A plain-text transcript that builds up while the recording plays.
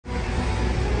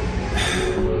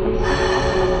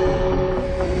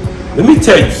Let me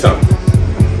tell you something.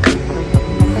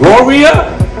 Loria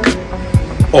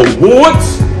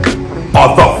awards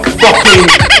are the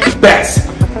fucking best.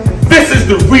 This is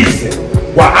the reason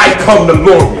why I come to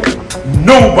Loria.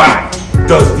 Nobody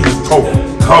does these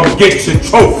trophies. Come get your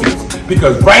trophies.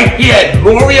 Because right here at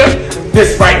Loria,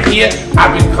 this right here,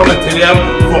 I've been coming to them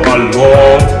for a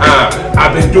long time.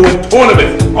 I've been doing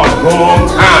tournaments a long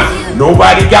time.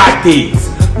 Nobody got these.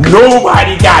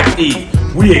 Nobody got these.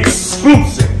 We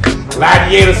exclusive.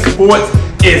 Gladiator Sports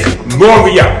is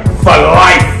Loria for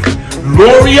life.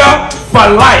 Loria for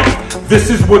life. This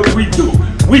is what we do.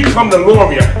 We come to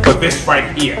Loria for this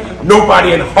right here.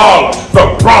 Nobody in Harlem,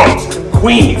 the Bronx,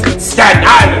 Queens, Staten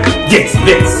Island gets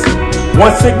this.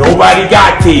 Once again, nobody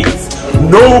got these.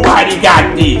 Nobody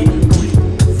got these.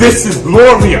 This is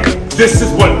Loria. This is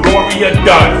what Loria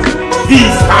does.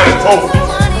 These kind of trophies.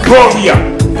 Loria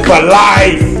for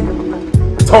life.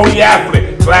 Tony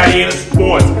Affleck, Gladiator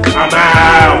Sports. I'm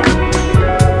out.